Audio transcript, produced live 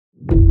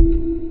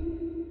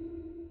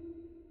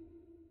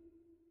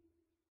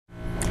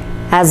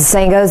As the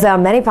saying goes, there are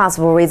many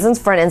possible reasons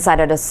for an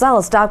insider to sell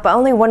a stock, but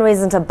only one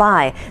reason to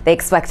buy. They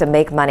expect to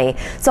make money.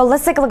 So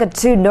let's take a look at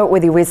two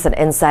noteworthy recent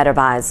insider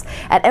buys.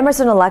 At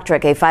Emerson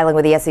Electric, a filing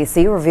with the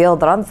SEC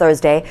revealed that on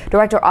Thursday,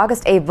 Director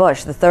August A.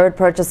 Busch III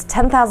purchased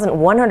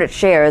 10,100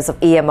 shares of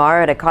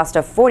EMR at a cost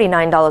of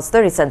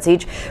 $49.30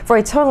 each for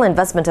a total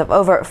investment of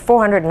over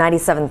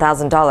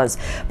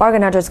 $497,000.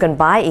 Bargain hunters can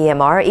buy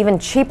EMR even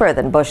cheaper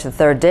than Busch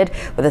III did,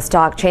 with the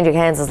stock changing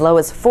hands as low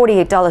as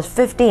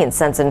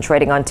 $48.15 in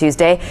trading on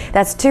Tuesday.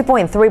 That's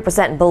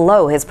 2.3%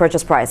 below his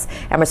purchase price.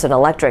 Emerson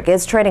Electric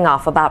is trading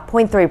off about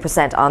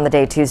 0.3% on the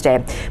day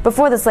Tuesday.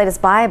 Before this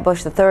latest buy,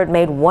 Busch III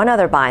made one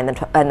other buy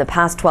in the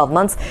past 12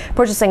 months,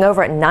 purchasing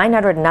over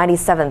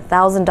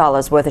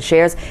 $997,000 worth of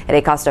shares at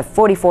a cost of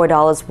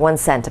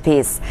 $44.01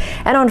 apiece.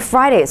 And on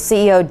Friday,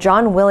 CEO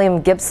John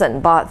William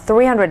Gibson bought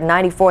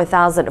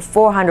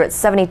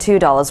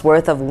 $394,472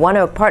 worth of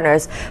ONEOK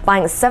Partners,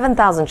 buying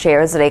 7,000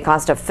 shares at a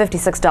cost of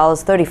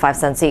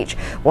 $56.35 each.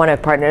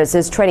 ONEOK Partners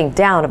is trading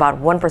down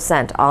about 1%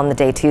 on the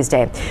day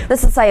Tuesday.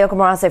 This is Sayoko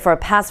Morase for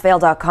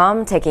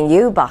PassFail.com, taking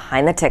you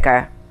behind the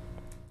ticker.